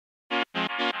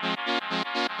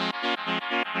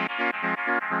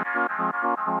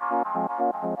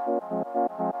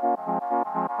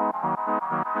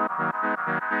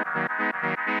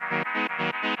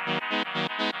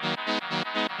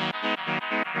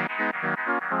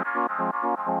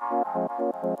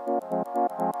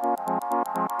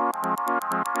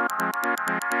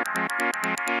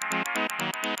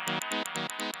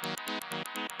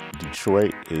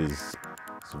Detroit is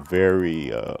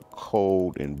very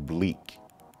cold and bleak,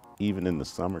 even in the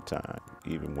summertime,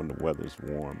 even when the weather's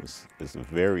warm. It's a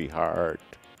very hard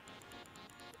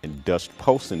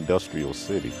post-industrial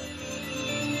city.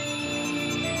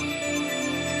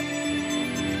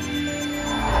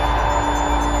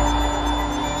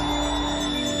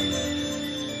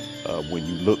 When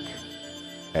you look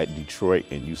at Detroit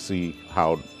and you see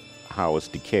how it's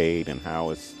decayed and how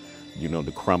it's, you know,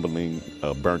 the crumbling,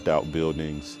 burnt out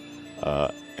buildings,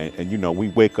 and you know, we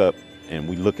wake up and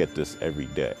we look at this every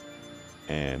day,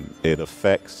 and it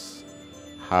affects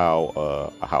how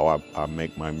I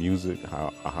make my music,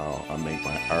 how I make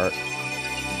my art.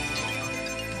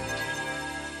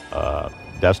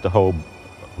 That's the whole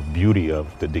beauty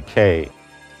of the Decay.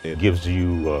 It gives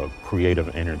you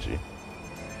creative energy.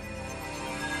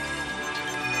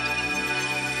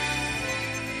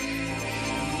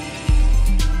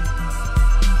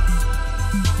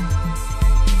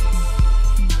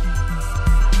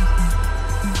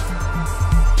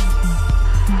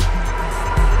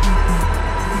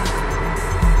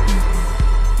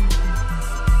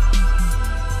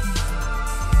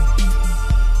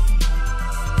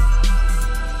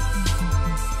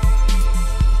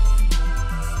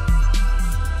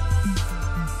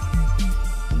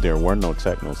 There were no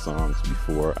techno songs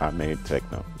before I made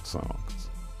techno songs.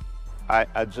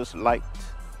 I just liked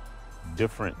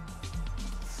different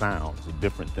sounds and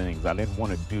different things. I didn't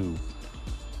want to do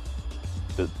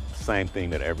the same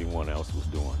thing that everyone else was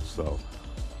doing. So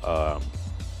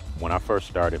when I first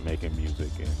started making music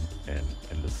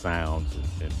and the sounds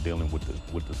and dealing with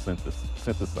the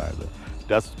synthesizer,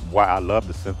 that's why I love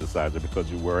the synthesizer,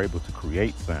 because you were able to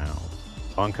create sounds,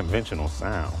 unconventional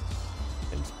sounds,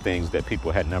 and things that people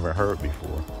had never heard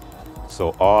before.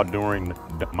 So all during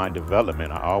my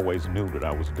development, I always knew that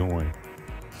I was doing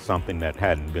something that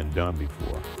hadn't been done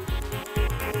before.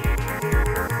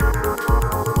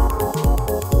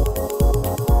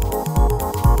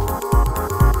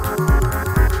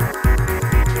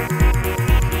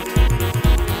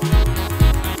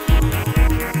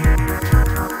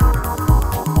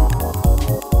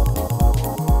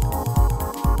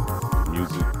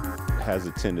 Music has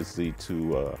a tendency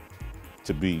to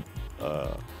be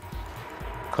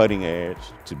cutting edge,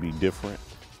 to be different,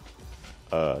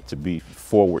 to be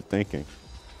forward thinking,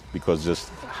 because that's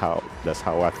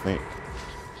how I think,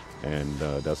 and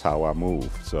that's how I move.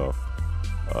 So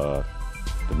the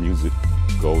music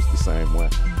goes the same way.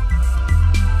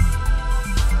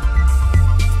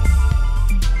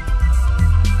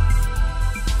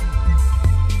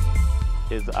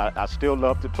 I still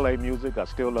love to play music. I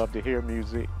still love to hear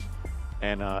music.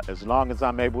 And as long as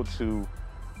I'm able to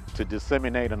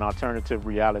disseminate an alternative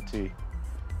reality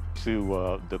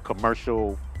to the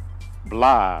commercial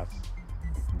blahs,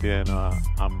 then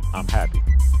I'm happy.